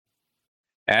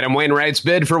Adam Wainwright's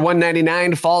bid for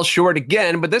 $199 falls short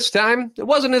again, but this time it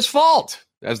wasn't his fault,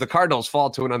 as the Cardinals fall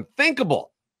to an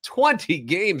unthinkable 20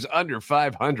 games under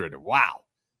 500. Wow.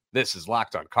 This is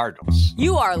Locked On Cardinals.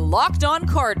 You are Locked On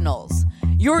Cardinals,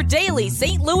 your daily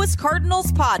St. Louis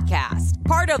Cardinals podcast,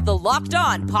 part of the Locked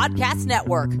On Podcast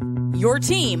Network, your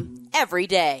team every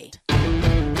day.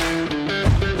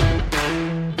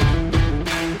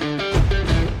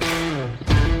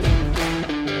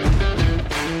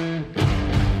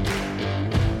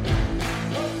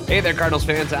 Hey there, Cardinals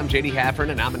fans. I'm JD Haffern,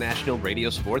 and I'm a national radio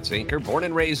sports anchor, born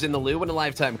and raised in the Lou, and a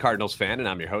lifetime Cardinals fan, and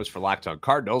I'm your host for Locked On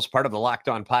Cardinals, part of the Locked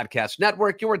On Podcast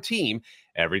Network, your team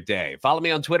every day. Follow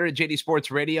me on Twitter at JD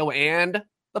Sports Radio and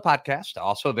the podcast,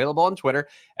 also available on Twitter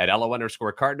at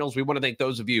LO_Cardinals. We want to thank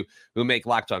those of you who make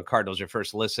Locked On Cardinals your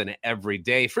first listen every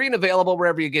day. Free and available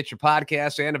wherever you get your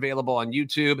podcasts and available on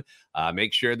YouTube.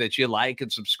 Make sure that you like and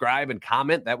subscribe and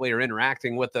comment. That way you're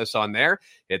interacting with us on there.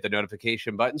 Hit the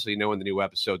notification button so you know when the new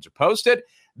episodes are posted.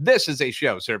 This is a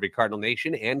show serving Cardinal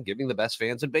Nation and giving the best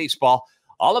fans in baseball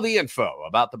all of the info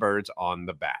about the birds on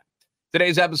the bat.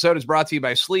 Today's episode is brought to you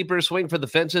by Sleeper. Swing for the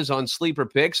fences on Sleeper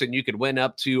Picks, and you can win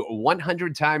up to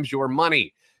 100 times your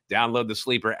money. Download the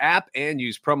Sleeper app and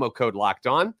use promo code Locked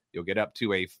On. You'll get up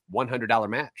to a $100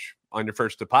 match on your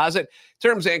first deposit.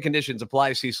 Terms and conditions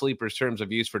apply. See Sleeper's terms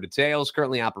of use for details.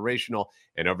 Currently operational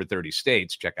in over 30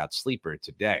 states. Check out Sleeper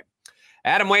today.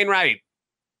 Adam Wainwright.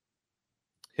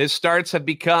 His starts have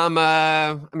become,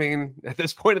 at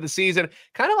this point of the season,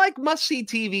 kind of like must-see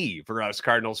TV for us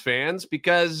Cardinals fans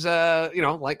because,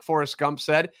 like Forrest Gump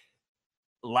said,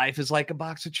 life is like a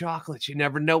box of chocolates. You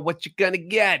never know what you're going to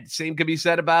get. Same could be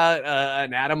said about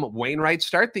an Adam Wainwright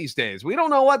start these days. We don't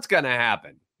know what's going to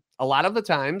happen. A lot of the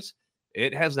times,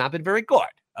 it has not been very good.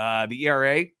 The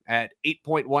ERA at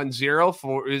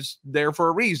 8.10 is there for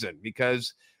a reason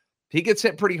because he gets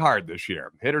hit pretty hard this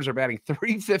year. Hitters are batting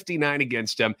 .359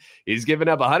 against him. He's given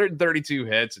up 132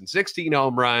 hits and 16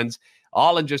 home runs,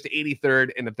 all in just 83rd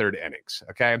and the third innings,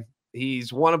 okay?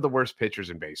 He's one of the worst pitchers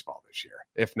in baseball this year,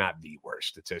 if not the worst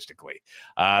statistically.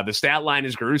 The stat line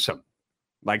is gruesome,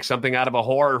 like something out of a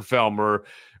horror film or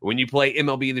when you play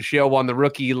MLB The Show on the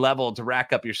rookie level to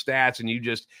rack up your stats and you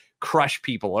just crush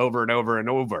people over and over and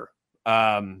over.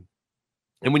 And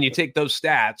when you take those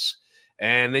stats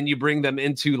and then you bring them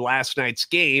into last night's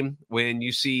game when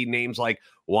you see names like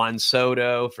Juan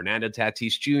Soto, Fernando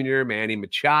Tatis Jr., Manny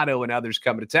Machado, and others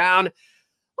coming to town,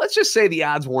 let's just say the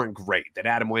odds weren't great that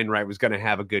Adam Wainwright was going to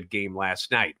have a good game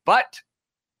last night. But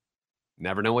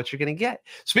never know what you're going to get.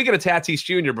 Speaking of Tatis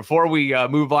Jr., before we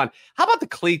move on, how about the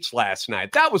cleats last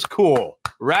night? That was cool,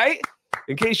 right?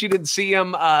 In case you didn't see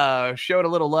him, showed a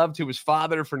little love to his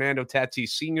father, Fernando Tatis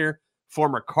Sr.,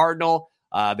 former Cardinal.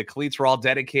 The cleats were all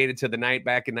dedicated to the night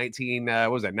back in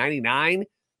 99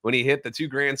 when he hit the 2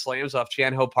 grand slams off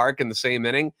Chan Ho Park in the same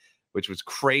inning, which was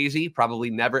crazy. Probably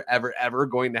never, ever, ever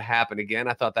going to happen again.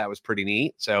 I thought that was pretty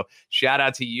neat. So shout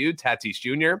out to you, Tatis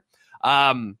Jr.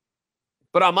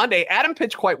 But on Monday, Adam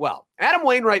pitched quite well. Adam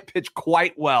Wainwright pitched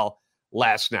quite well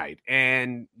last night,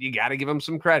 and you got to give him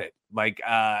some credit.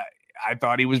 I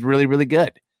thought he was really, really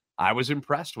good. I was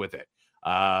impressed with it.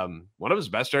 One of his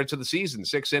best starts of the season,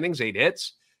 6 innings, 8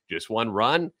 hits, just 1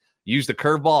 run, used the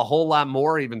curveball a whole lot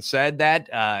more, even said that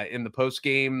in the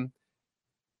post-game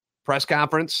press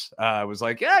conference. Was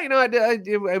like, yeah,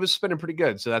 I was spinning pretty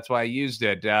good, so that's why I used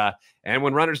it. And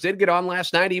when runners did get on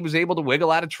last night, he was able to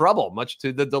wiggle out of trouble, much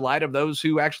to the delight of those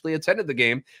who actually attended the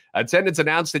game. Attendance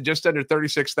announced at just under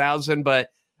 36,000, but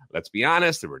let's be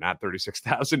honest, there were not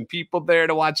 36,000 people there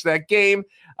to watch that game.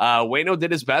 Waino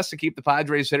did his best to keep the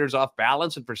Padres hitters off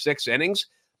balance, and for 6 innings,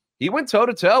 he went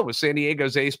toe-to-toe with San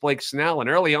Diego's ace Blake Snell, and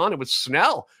early on, it was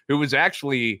Snell who was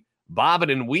actually bobbing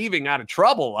and weaving out of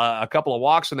trouble. A couple of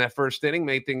walks in that first inning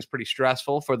made things pretty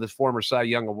stressful for the former Cy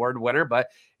Young Award winner, but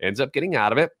ends up getting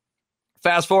out of it.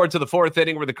 Fast forward to the 4th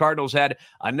inning where the Cardinals had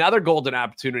another golden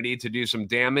opportunity to do some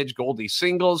damage. Goldie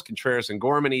singles, Contreras and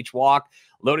Gorman each walk,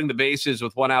 loading the bases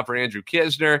with 1 out for Andrew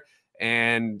Knizner.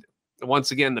 And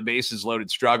once again, the bases loaded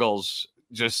struggles,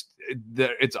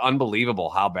 it's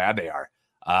unbelievable how bad they are.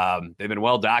 They've been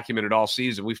well documented all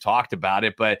season. We've talked about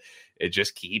it, but it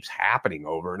just keeps happening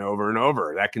over and over and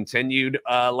over. That continued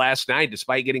last night,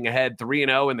 despite getting ahead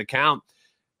 3-0 in the count.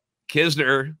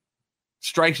 Knizner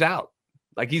strikes out.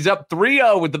 Like he's up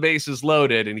 3-0 with the bases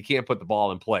loaded, and he can't put the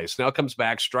ball in play. Snell comes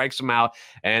back, strikes him out,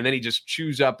 and then he just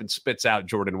chews up and spits out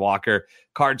Jordan Walker.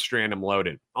 Card strand him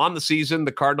loaded. On the season,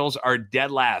 the Cardinals are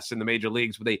dead last in the major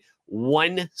leagues with a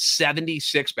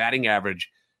 176 batting average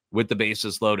with the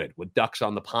bases loaded, with ducks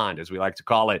on the pond, as we like to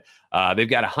call it. They've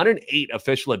got 108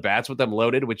 official at-bats with them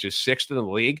loaded, which is 6th in the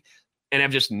league. and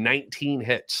have just 19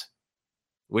 hits,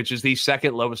 which is the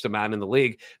second lowest amount in the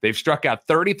league. They've struck out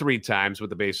 33 times with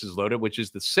the bases loaded, which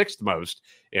is the sixth most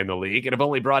in the league, and have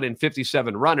only brought in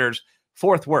 57 runners,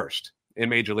 fourth worst in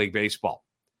Major League Baseball.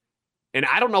 And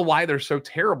I don't know why they're so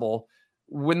terrible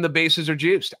when the bases are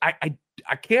juiced. I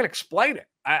can't explain it.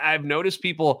 I've noticed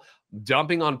people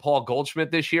dumping on Paul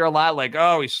Goldschmidt this year a lot, like,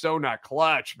 oh, he's so not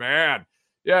clutch, man.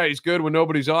 Yeah, he's good when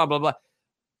nobody's on, blah, blah.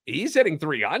 He's hitting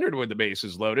 300 with the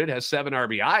bases loaded, has 7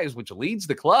 RBIs, which leads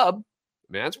the club.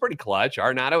 Man, that's pretty clutch.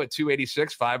 Arenado at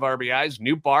 286, 5 RBIs.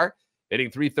 Nootbaar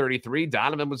hitting 333.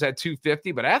 Donovan was at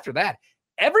 250. But after that,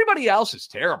 everybody else is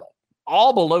terrible.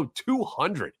 All below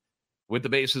 200 with the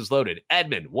bases loaded.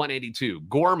 Edman, 182.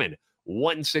 Gorman,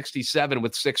 167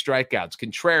 with 6 strikeouts.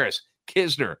 Contreras,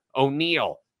 Kisner,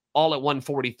 O'Neill, all at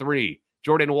 143.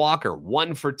 Jordan Walker,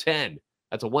 1 for 10.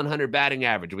 That's a 100 batting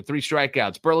average with 3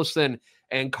 strikeouts. Burleson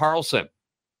and Carlson,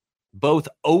 both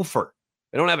 0 for.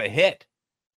 They don't have a hit.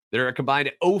 They're a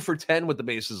combined 0 for 10 with the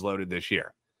bases loaded this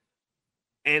year.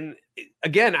 And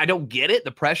again, I don't get it.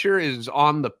 The pressure is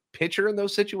on the pitcher in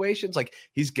those situations. Like,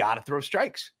 he's got to throw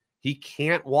strikes. He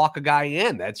can't walk a guy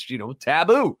in. That's,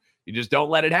 taboo. You just don't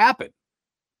let it happen.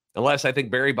 Unless I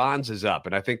think Barry Bonds is up.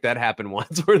 And I think that happened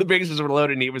once where the bases were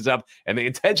loaded and he was up and they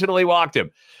intentionally walked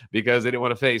him because they didn't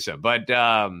want to face him. But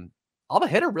all the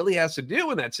hitter really has to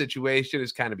do in that situation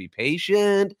is kind of be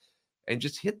patient and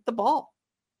just hit the ball,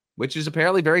 which is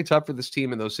apparently very tough for this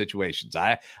team in those situations.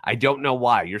 I don't know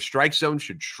why. Your strike zone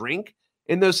should shrink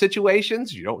in those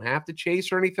situations. You don't have to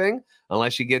chase or anything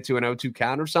unless you get to an 0-2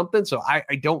 count or something. So I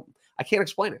can't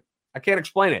explain it. I can't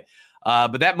explain it.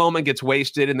 But that moment gets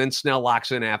wasted, and then Snell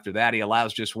locks in after that. He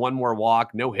allows just one more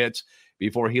walk, no hits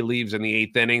before he leaves in the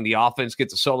 8th inning. The offense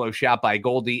gets a solo shot by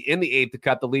Goldie in the 8th to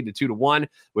cut the lead to 2-1,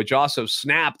 which also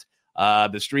snapped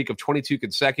the streak of 22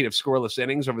 consecutive scoreless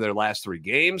innings over their last 3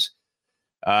 games.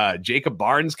 Jacob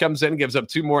Barnes comes in, gives up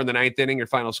 2 more in the 9th inning. Your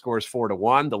final score is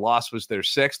 4-1. The loss was their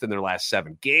 6th in their last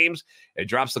 7 games. It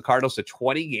drops the Cardinals to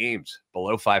 20 games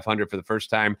below 500 for the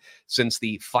first time since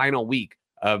the final week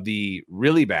of the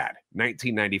really bad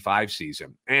 1995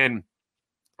 season. And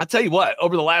I'll tell you what,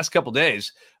 over the last couple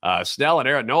days, Snell and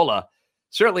Aaron Nola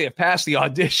certainly have passed the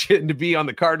audition to be on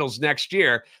the Cardinals next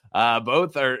year.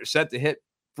 Both are set to hit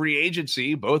free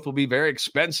agency. Both will be very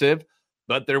expensive,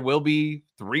 but there will be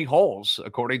 3 holes,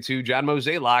 according to John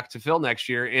Mozeliak, to fill next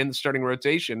year in the starting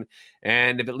rotation.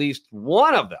 And if at least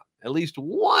one of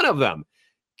them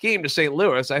came to St.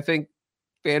 Louis, I think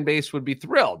fan base would be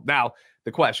thrilled. Now,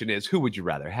 the question is, who would you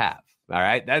rather have? All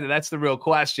right, that's the real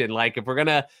question. Like, if we're going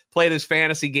to play this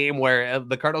fantasy game where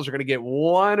the Cardinals are going to get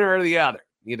one or the other,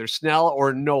 either Snell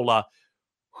or Nola,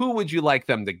 who would you like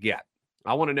them to get?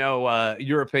 I want to know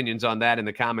your opinions on that in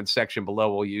the comments section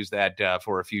below. We'll use that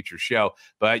for a future show.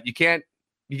 But you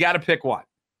got to pick one.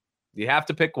 You have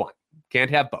to pick one.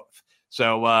 Can't have both.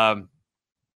 So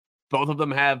both of them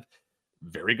have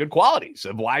very good qualities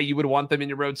of why you would want them in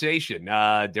your rotation.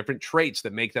 Different traits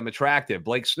that make them attractive.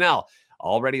 Blake Snell,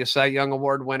 already a Cy Young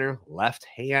Award winner,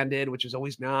 left-handed, which is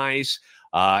always nice.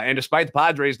 And despite the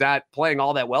Padres not playing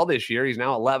all that well this year, he's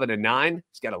now 11-9.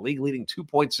 He's got a league-leading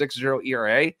 2.60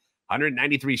 ERA,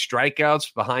 193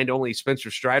 strikeouts behind only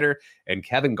Spencer Strider and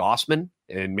Kevin Gausman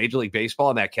in Major League Baseball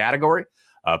in that category.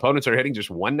 Opponents are hitting just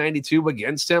 192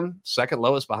 against him, second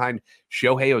lowest behind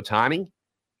Shohei Ohtani.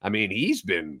 I mean, he's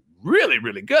been really,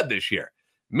 really good this year.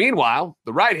 Meanwhile,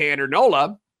 the right-hander,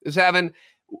 Nola, is having,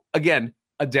 again,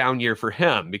 a down year for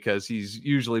him because he's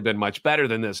usually been much better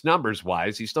than this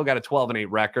numbers-wise. He's still got a 12-8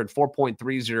 record,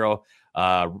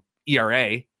 4.30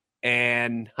 ERA,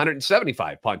 and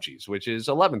 175 punchies, which is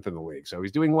 11th in the league. So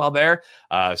he's doing well there.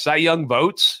 Cy Young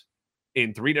votes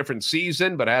in 3 different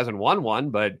seasons, but hasn't won one.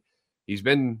 But he's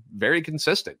been very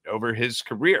consistent over his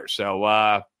career.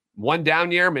 So one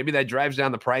down year, maybe that drives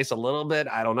down the price a little bit.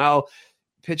 I don't know.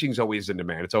 Pitching's always in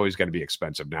demand. It's always going to be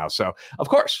expensive now. So, of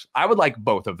course, I would like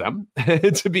both of them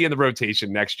to be in the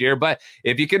rotation next year. But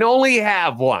if you can only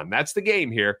have one, that's the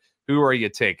game here. Who are you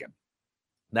taking?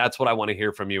 That's what I want to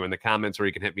hear from you in the comments, or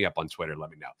you can hit me up on Twitter.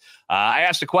 Let me know. I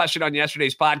asked a question on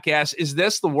yesterday's podcast. Is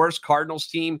this the worst Cardinals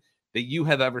team that you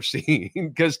have ever seen?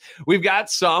 Because we've got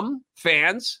some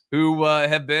fans who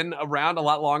have been around a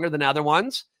lot longer than other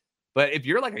ones. But if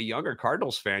you're like a younger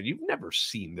Cardinals fan, you've never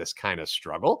seen this kind of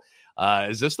struggle.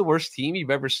 Is this the worst team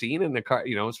you've ever seen in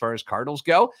the as far as Cardinals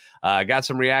go? Got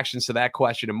some reactions to that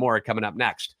question and more coming up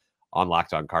next on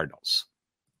Locked On Cardinals.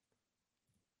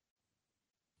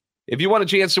 If you want a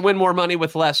chance to win more money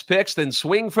with less picks, then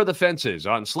swing for the fences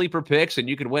on Sleeper Picks, and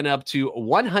you can win up to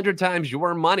 100 times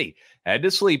your money. Head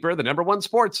to Sleeper, the #1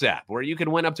 sports app, where you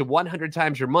can win up to 100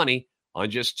 times your money on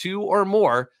just 2 or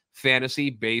more fantasy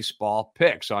baseball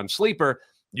picks. On Sleeper,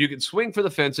 you can swing for the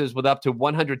fences with up to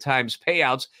 100 times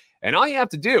payouts. And all you have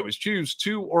to do is choose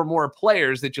 2 or more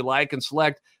players that you like and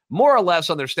select more or less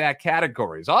on their stat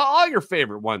categories. All your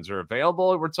favorite ones are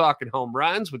available. We're talking home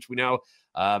runs, which we know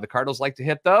the Cardinals like to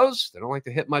hit those. They don't like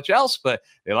to hit much else, but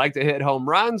they like to hit home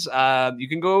runs. You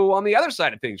can go on the other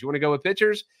side of things. You want to go with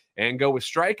pitchers and go with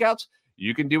strikeouts?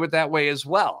 You can do it that way as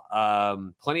well.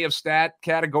 Plenty of stat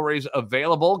categories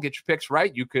available. Get your picks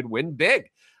right. You could win big.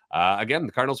 Again,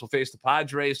 the Cardinals will face the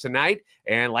Padres tonight.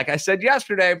 And like I said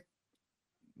yesterday,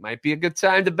 might be a good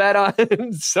time to bet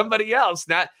on somebody else,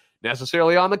 not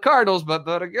necessarily on the Cardinals,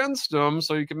 but against them,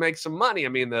 so you can make some money. I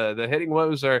mean, the hitting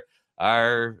woes are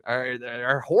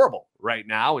horrible right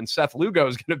now, and Seth Lugo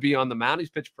is going to be on the mound.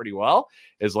 He's pitched pretty well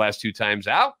his last 2 times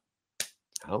out.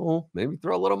 Oh, maybe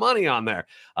throw a little money on there.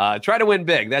 Try to win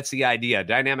big. That's the idea.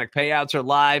 Dynamic payouts are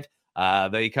live.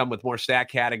 They come with more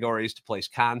stat categories to place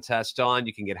contests on.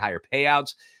 You can get higher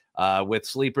payouts with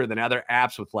Sleeper than other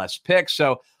apps with less picks.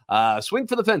 So swing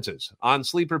for the fences on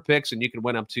Sleeper picks, and you can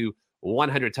win up to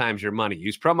 100 times your money.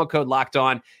 Use promo code Locked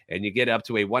On, and you get up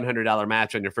to a $100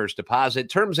 match on your first deposit.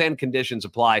 Terms and conditions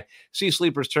apply. See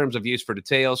Sleeper's terms of use for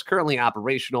details. Currently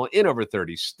operational in over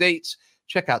 30 states.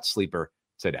 Check out Sleeper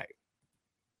today.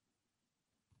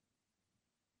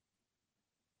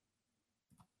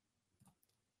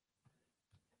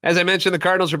 As I mentioned, the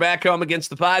Cardinals are back home against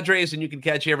the Padres, and you can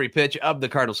catch every pitch of the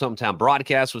Cardinals hometown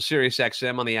broadcast with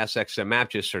SiriusXM on the SXM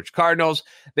app. Just search Cardinals.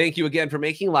 Thank you again for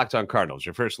making Locked On Cardinals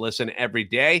your first listen every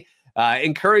day.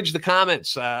 Encourage the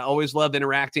comments. Always love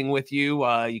interacting with you.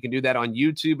 You can do that on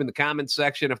YouTube in the comments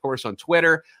section, of course, on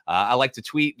Twitter. I like to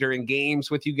tweet during games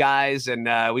with you guys,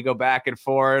 and we go back and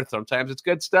forth. Sometimes it's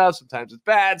good stuff. Sometimes it's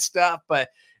bad stuff, but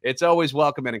it's always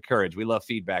welcome and encouraged. We love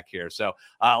feedback here. So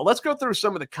let's go through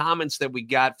some of the comments that we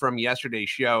got from yesterday's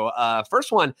show.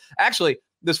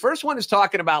 This first one is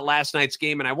talking about last night's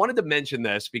game, and I wanted to mention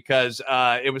this because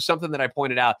it was something that I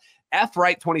pointed out. F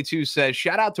Wright 22 says,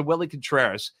 shout out to Willie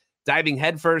Contreras, diving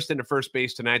headfirst into first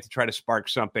base tonight to try to spark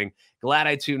something. Glad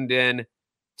I tuned in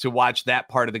to watch that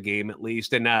part of the game at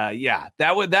least. And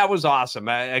that was awesome.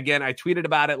 Again, I tweeted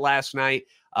about it last night.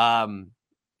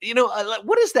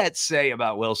 What does that say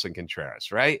about Willson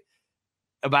Contreras, right?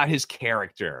 About his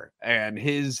character and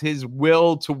his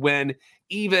will to win,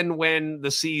 even when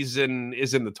the season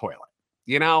is in the toilet.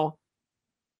 You know,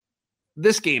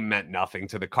 this game meant nothing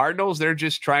to the Cardinals. They're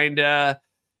just trying to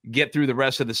get through the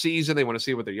rest of the season. They want to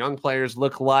see what their young players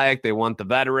look like. They want the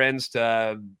veterans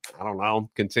to,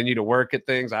 continue to work at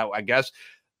things, I guess.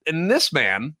 And this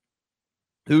man,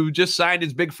 who just signed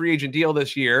his big free agent deal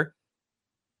this year,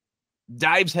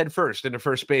 dives headfirst into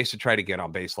first base to try to get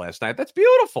on base last night. That's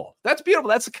beautiful. That's beautiful.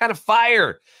 That's the kind of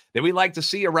fire that we like to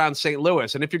see around St.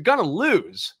 Louis. And if you're going to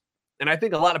lose, and I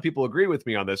think a lot of people agree with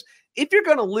me on this, if you're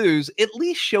going to lose, at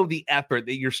least show the effort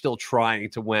that you're still trying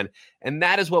to win. And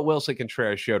that is what Willson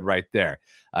Contreras showed right there.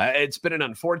 It's been an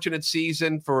unfortunate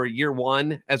season for year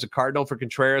one as a Cardinal for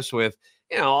Contreras with,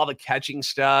 all the catching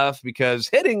stuff, because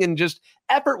hitting and just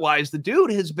effort-wise, the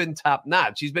dude has been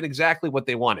top-notch. He's been exactly what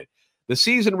they wanted. The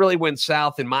season really went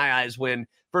south in my eyes when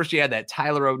first you had that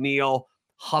Tyler O'Neill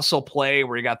hustle play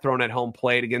where he got thrown at home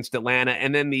plate against Atlanta,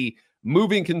 and then the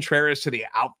moving Contreras to the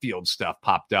outfield stuff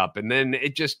popped up, and then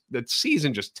the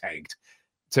season just tanked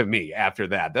to me after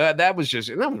that. That was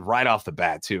right off the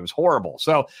bat too. It was horrible.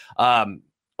 So on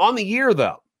the year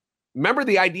though, remember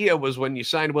the idea was when you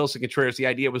signed Willson Contreras, the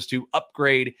idea was to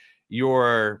upgrade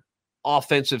your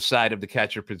offensive side of the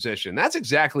catcher position. That's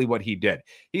exactly what he did.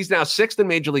 He's now 6th in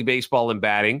Major League Baseball in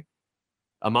batting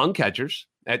among catchers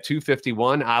at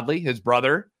 251. Oddly, his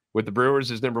brother with the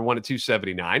Brewers is number 1 at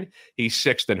 279. He's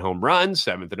 6th in home runs,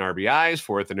 7th in RBIs,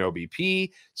 4th in OBP,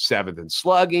 7th in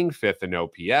slugging, 5th in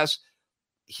OPS.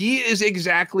 He is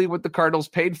exactly what the Cardinals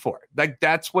paid for. Like,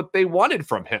 that's what they wanted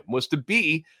from him, was to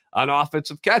be an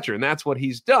offensive catcher, and that's what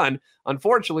he's done.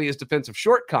 Unfortunately, his defensive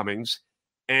shortcomings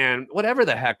and whatever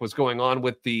the heck was going on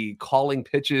with the calling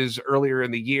pitches earlier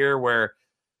in the year where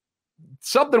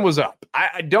something was up.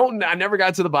 I never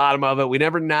got to the bottom of it. We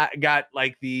never got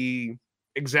like the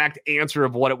exact answer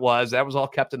of what it was. That was all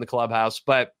kept in the clubhouse.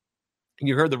 But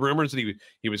you heard the rumors that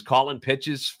he was calling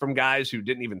pitches from guys who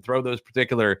didn't even throw those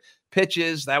particular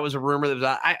pitches. That was a rumor that was,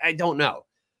 I don't know.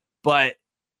 But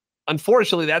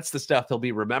unfortunately, that's the stuff he'll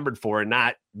be remembered for and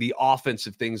not the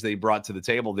offensive things they brought to the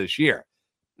table this year.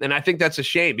 And I think that's a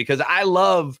shame because I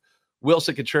love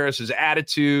Willson Contreras'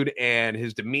 attitude and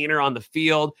his demeanor on the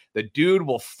field. The dude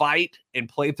will fight and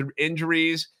play through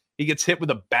injuries. He gets hit with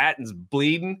a bat and is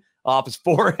bleeding. off his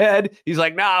forehead. He's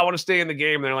like, nah, I want to stay in the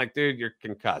game. And they're like, dude, you're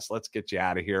concussed. Let's get you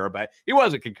out of here. But he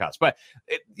wasn't concussed. But,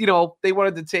 they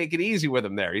wanted to take it easy with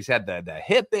him there. He's had the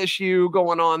hip issue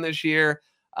going on this year.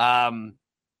 I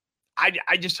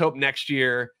just hope next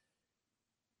year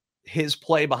his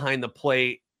play behind the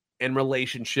plate and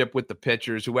relationship with the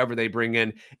pitchers, whoever they bring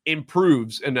in,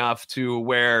 improves enough to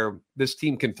where this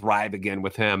team can thrive again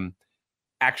with him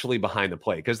actually behind the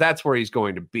plate, because that's where he's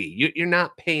going to be. You're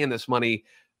not paying this money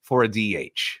for a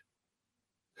DH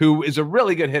who is a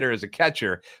really good hitter as a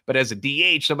catcher, but as a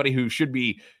DH, somebody who should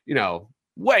be,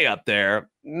 way up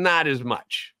there, not as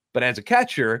much. But as a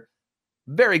catcher,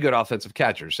 very good offensive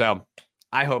catcher. So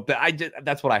I hope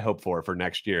that's what I hope for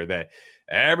next year, that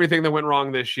everything that went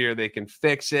wrong this year, they can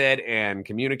fix it and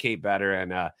communicate better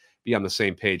and be on the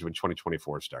same page when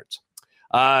 2024 starts.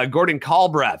 Gordon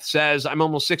Callbreath says, I'm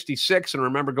almost 66 and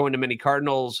remember going to many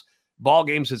Cardinals ball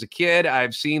games as a kid.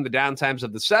 I've seen the downtimes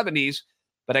of the 70s,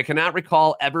 but I cannot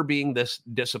recall ever being this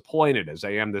disappointed as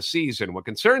I am this season. What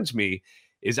concerns me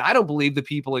is I don't believe the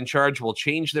people in charge will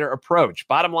change their approach.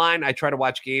 Bottom line, I try to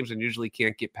watch games and usually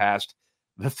can't get past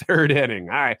the third inning.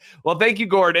 All right. Well, thank you,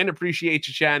 Gordon. Appreciate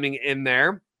you chiming in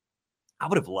there. I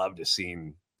would have loved to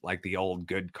seen like the old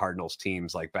good Cardinals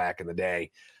teams like back in the day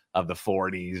of the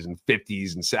 40s and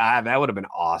 50s. And that would have been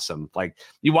awesome. Like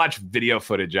you watch video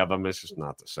footage of them, it's just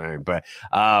not the same. But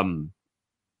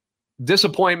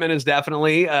disappointment is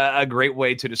definitely a great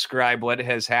way to describe what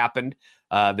has happened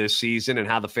this season and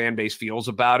how the fan base feels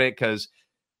about it. Because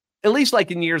at least like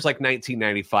in years like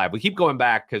 1995, we keep going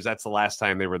back because that's the last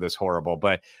time they were this horrible.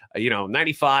 But,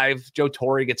 95, Joe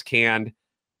Torre gets canned.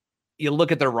 You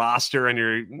look at their roster and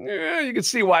you can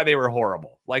see why they were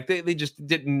horrible. Like they just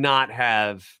did not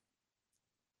have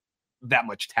that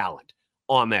much talent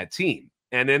on that team.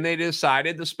 And then they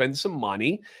decided to spend some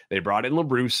money. They brought in La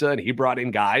Russa and he brought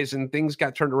in guys and things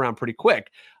got turned around pretty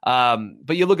quick.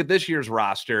 But you look at this year's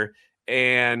roster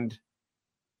and,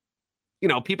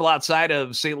 people outside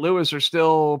of St. Louis are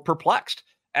still perplexed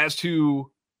as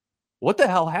to what the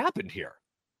hell happened here.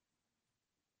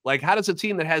 Like, how does a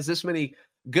team that has this many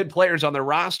good players on their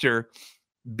roster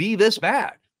be this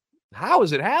bad? How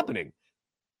is it happening?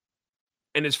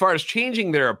 And as far as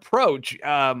changing their approach,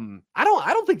 I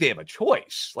don't think they have a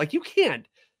choice. Like, you can't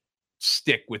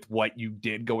stick with what you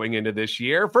did going into this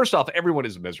year. First off, everyone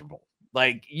is miserable.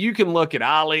 Like, you can look at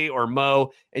Ali or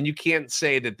Mo, and you can't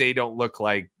say that they don't look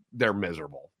like they're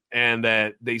miserable and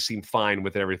that they seem fine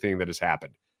with everything that has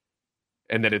happened.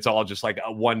 And that it's all just like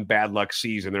a one bad luck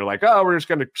season. They're like, oh, we're just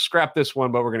going to scrap this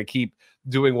one, but we're going to keep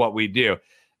doing what we do.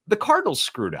 The Cardinals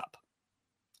screwed up.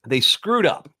 They screwed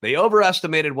up. They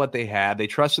overestimated what they had. They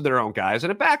trusted their own guys,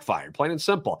 and it backfired, plain and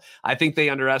simple. I think they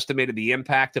underestimated the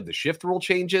impact of the shift rule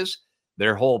changes.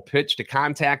 Their whole pitch to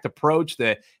contact approach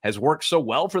that has worked so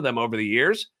well for them over the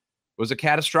years was a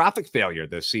catastrophic failure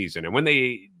this season. And when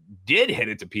they did hit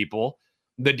it to people,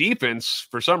 the defense,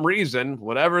 for some reason,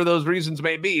 whatever those reasons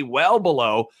may be, well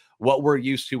below what we're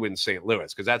used to in St.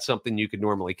 Louis, because that's something you could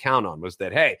normally count on, was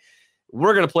that, hey,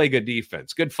 we're going to play good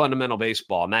defense, good fundamental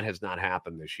baseball, and that has not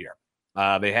happened this year.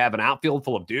 They have an outfield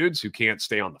full of dudes who can't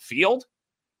stay on the field.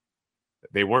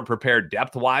 They weren't prepared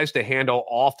depth-wise to handle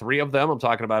all three of them. I'm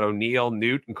talking about O'Neill,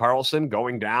 Newt, and Carlson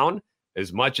going down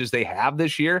as much as they have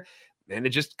this year. And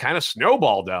it just kind of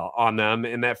snowballed on them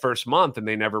in that first month, and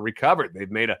they never recovered. They've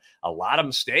made a lot of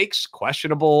mistakes,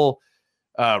 questionable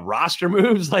roster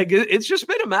moves. Like, it's just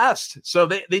been a mess. So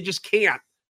they just can't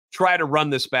try to run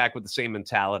this back with the same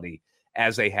mentality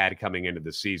as they had coming into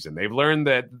the season. They've learned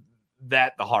that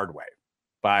the hard way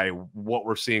by what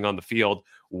we're seeing on the field,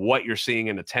 what you're seeing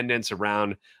in attendance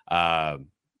around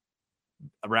Ballpark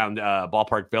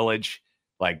Village.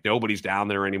 Like, nobody's down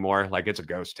there anymore. Like, it's a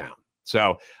ghost town.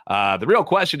 So the real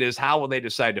question is, how will they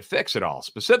decide to fix it all?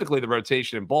 Specifically, the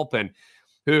rotation and bullpen,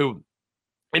 who,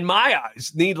 in my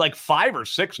eyes, need like 5 or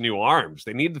 6 new arms.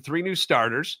 They need the 3 new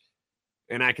starters,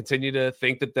 and I continue to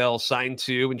think that they'll sign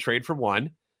 2 and trade for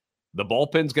 1. The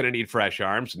bullpen's going to need fresh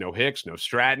arms. No Hicks, no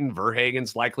Stratton.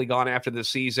 Verhagen's likely gone after this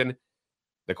season.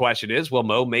 The question is, will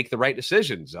Mo make the right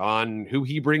decisions on who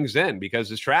he brings in? Because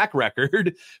his track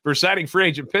record for signing free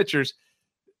agent pitchers,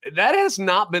 that has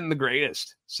not been the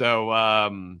greatest. So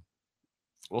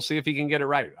we'll see if he can get it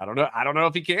right. I don't know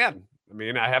if he can. I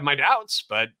mean, I have my doubts,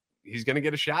 but he's going to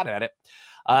get a shot at it.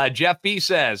 Jeff B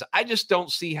says, I just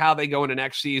don't see how they go into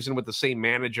next season with the same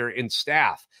manager and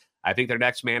staff. I think their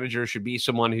next manager should be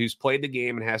someone who's played the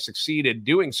game and has succeeded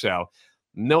doing so.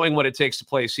 Knowing what it takes to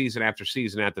play season after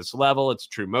season at this level, it's a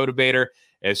true motivator,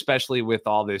 especially with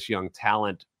all this young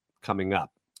talent coming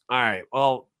up. All right.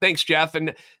 Well, thanks, Jeff.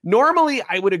 And normally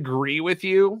I would agree with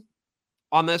you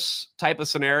on this type of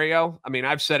scenario. I mean,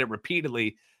 I've said it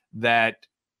repeatedly that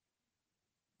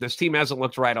this team hasn't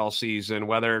looked right all season,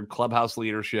 whether clubhouse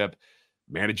leadership,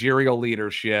 managerial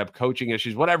leadership, coaching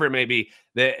issues, whatever it may be.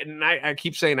 And I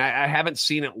keep saying I haven't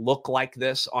seen it look like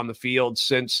this on the field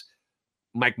since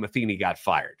Mike Matheny got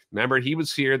fired. Remember, he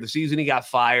was here the season he got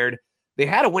fired. They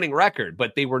had a winning record,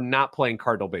 but they were not playing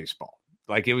Cardinal baseball.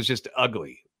 Like, it was just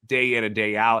ugly day in and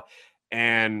day out.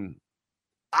 And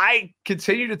I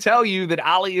continue to tell you that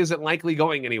Ollie isn't likely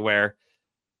going anywhere.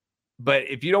 But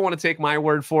if you don't want to take my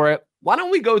word for it, why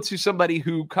don't we go to somebody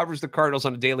who covers the Cardinals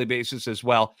on a daily basis as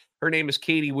well? Her name is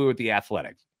Katie Woo at The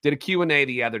Athletic. Did a Q&A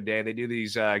the other day. They do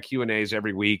these Q&As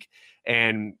every week.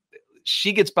 And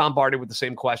she gets bombarded with the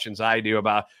same questions I do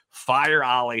about fire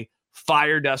Ollie,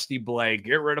 fire Dusty Blake,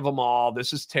 get rid of them all.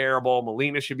 This is terrible.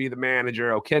 Molina should be the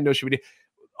manager. Oquendo should be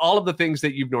all of the things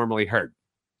that you've normally heard.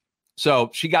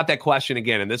 So she got that question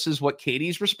again. And this is what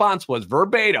Katie's response was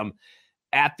verbatim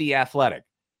at The Athletic.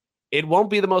 It won't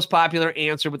be the most popular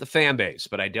answer with the fan base,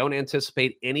 but I don't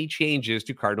anticipate any changes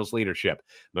to Cardinals leadership.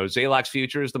 Mo Zalak's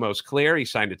future is the most clear. He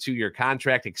signed a 2-year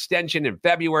contract extension in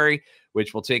February,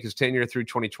 which will take his tenure through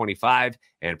 2025.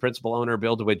 And principal owner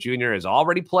Bill DeWitt Jr. has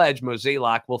already pledged Mo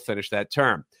Zalak will finish that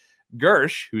term.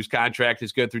 Gersh, whose contract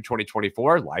is good through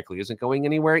 2024, likely isn't going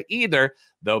anywhere either,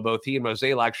 though both he and Mo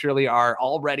Zalak surely are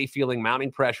already feeling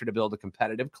mounting pressure to build a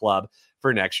competitive club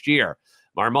for next year.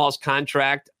 Marmol's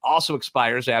contract also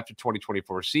expires after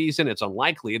 2024 season. It's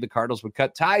unlikely the Cardinals would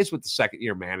cut ties with the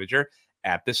second-year manager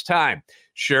at this time.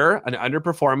 Sure, an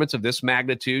underperformance of this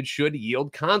magnitude should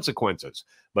yield consequences,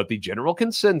 but the general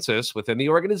consensus within the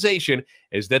organization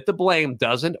is that the blame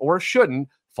doesn't or shouldn't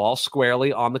fall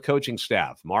squarely on the coaching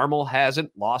staff. Marmol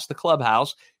hasn't lost the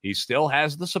clubhouse. He still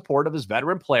has the support of his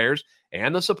veteran players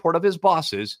and the support of his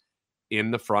bosses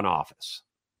in the front office.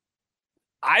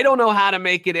 I don't know how to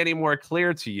make it any more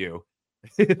clear to you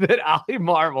that Ollie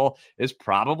Marmol is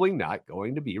probably not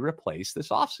going to be replaced this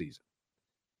offseason.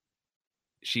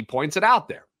 She points it out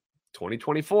there.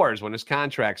 2024 is when his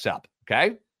contract's up,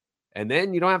 okay? And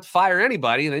then you don't have to fire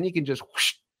anybody. And then you can just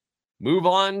move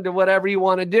on to whatever you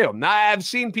want to do. Now, I've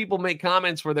seen people make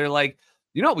comments where they're like,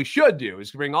 you know what we should do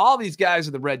is bring all these guys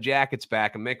in the Red Jackets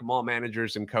back and make them all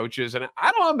managers and coaches. And I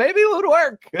don't know, maybe it would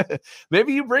work.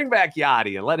 Maybe you bring back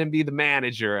Yachty and let him be the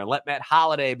manager and let Matt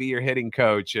Holliday be your hitting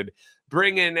coach and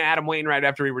bring in Adam Wainwright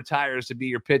after he retires to be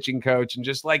your pitching coach and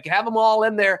just like have them all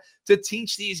in there to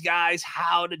teach these guys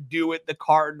how to do it the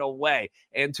Cardinal way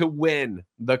and to win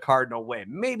the Cardinal way.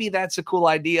 Maybe that's a cool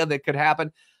idea that could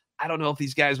happen. I don't know if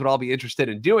these guys would all be interested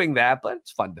in doing that, but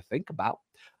it's fun to think about.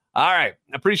 All right.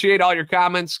 Appreciate all your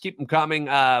comments. Keep them coming.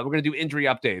 We're going to do injury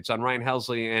updates on Ryan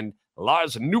Helsley and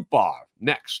Lars Nootbaar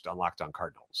next on Locked On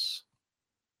Cardinals.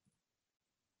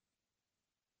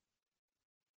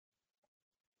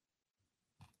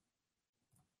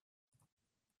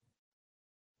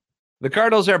 The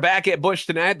Cardinals are back at Busch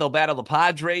tonight. They'll battle the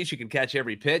Padres. You can catch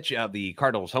every pitch of the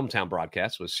Cardinals' hometown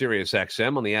broadcast with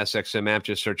SiriusXM on the SXM app.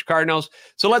 Just search Cardinals.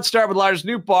 So let's start with Lars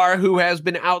Nootbaar, who has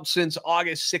been out since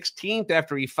August 16th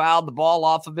after he fouled the ball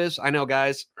off of his, I know,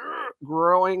 guys,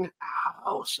 growing.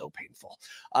 Oh, so painful.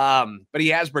 But he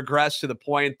has progressed to the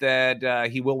point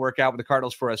that he will work out with the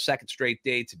Cardinals for a second straight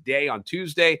day today on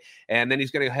Tuesday. And then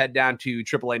he's going to head down to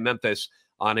AAA Memphis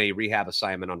on a rehab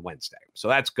assignment on Wednesday. So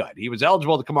that's good. He was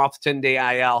eligible to come off the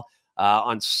 10-day IL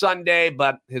on Sunday,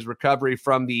 but his recovery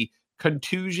from the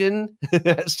contusion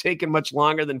has taken much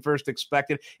longer than first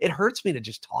expected. It hurts me to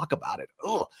just talk about it.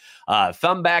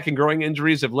 Thumb, back, and growing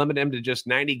injuries have limited him to just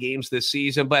 90 games this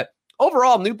season, but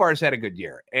overall, Nootbaar's had a good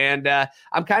year. And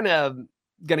I'm kind of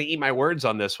going to eat my words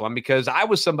on this one because I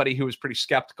was somebody who was pretty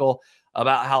skeptical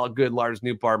about how good Lars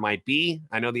Nootbaar might be.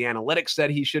 I know the analytics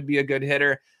said he should be a good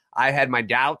hitter. I had my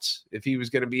doubts if he was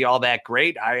going to be all that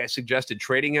great. I suggested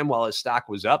trading him while his stock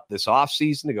was up this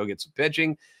offseason to go get some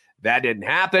pitching. That didn't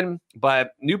happen,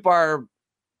 but Nootbaar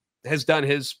has done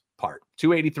his part.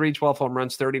 283, 12 home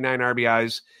runs, 39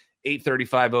 RBIs,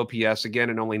 835 OPS, again,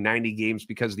 in only 90 games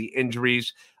because of the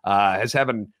injuries. Has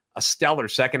having a stellar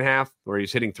second half where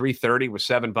he's hitting 330 with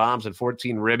 7 bombs and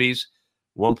 14 ribbies.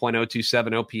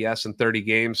 1.027 OPS in 30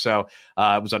 games. So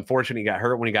it was unfortunate he got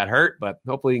hurt when he got hurt, but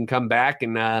hopefully he can come back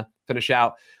and finish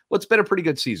out what's been a pretty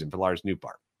good season for Lars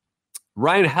Nootbaar.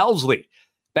 Ryan Helsley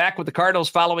back with the Cardinals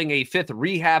following a 5th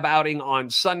rehab outing on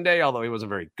Sunday. Although he wasn't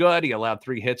very good, he allowed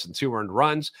 3 hits and 2 earned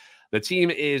runs. The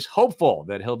team is hopeful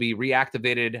that he'll be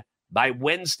reactivated by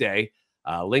Wednesday.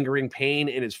 lingering pain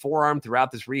in his forearm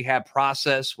throughout this rehab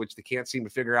process, which they can't seem to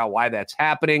figure out why that's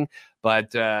happening.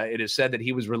 But it is said that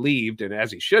he was relieved, and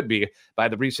as he should be, by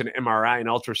the recent MRI and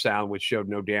ultrasound, which showed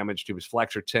no damage to his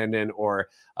flexor tendon or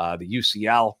the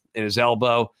UCL in his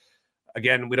elbow.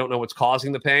 Again, we don't know what's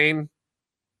causing the pain.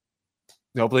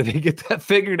 Hopefully they get that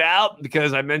figured out,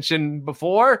 because I mentioned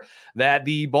before that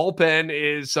the bullpen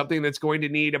is something that's going to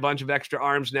need a bunch of extra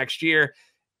arms next year.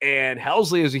 And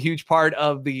Helsley is a huge part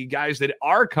of the guys that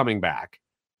are coming back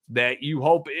that you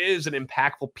hope is an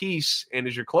impactful piece and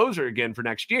is your closer again for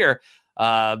next year.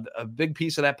 A big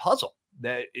piece of that puzzle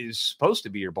that is supposed to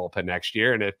be your bullpen next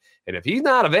year. And if he's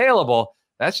not available,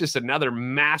 that's just another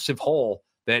massive hole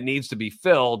that needs to be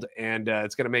filled. And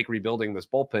it's going to make rebuilding this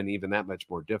bullpen even that much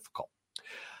more difficult.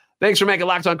 Thanks for making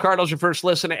Locked On Cardinals your first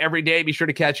listen every day. Be sure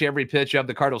to catch every pitch of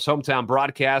the Cardinals' hometown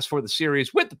broadcast for the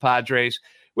series with the Padres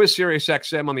with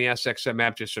SiriusXM on the SXM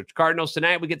app. Just search Cardinals.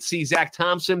 Tonight, we get to see Zach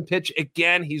Thompson pitch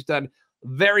again. He's done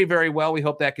very, very well. We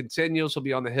hope that continues. He'll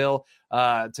be on the hill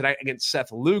tonight against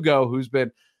Seth Lugo, who's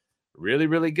been really,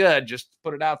 really good. Just to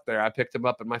put it out there, I picked him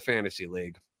up in my fantasy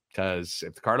league. Because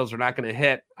if the Cardinals are not going to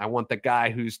hit, I want the guy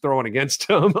who's throwing against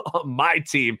them on my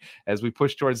team as we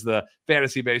push towards the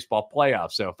fantasy baseball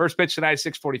playoffs. So first pitch tonight,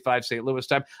 6:45 St. Louis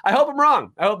time. I hope I'm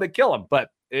wrong. I hope they kill him, but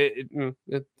it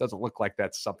doesn't look like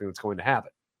that's something that's going to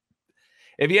happen.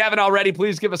 If you haven't already,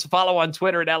 please give us a follow on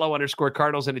Twitter at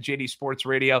LO_Cardinals and at JD Sports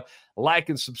Radio. Like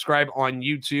and subscribe on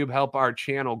YouTube. Help our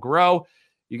channel grow.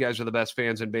 You guys are the best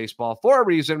fans in baseball for a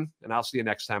reason, and I'll see you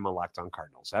next time on Locked On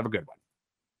Cardinals. Have a good one.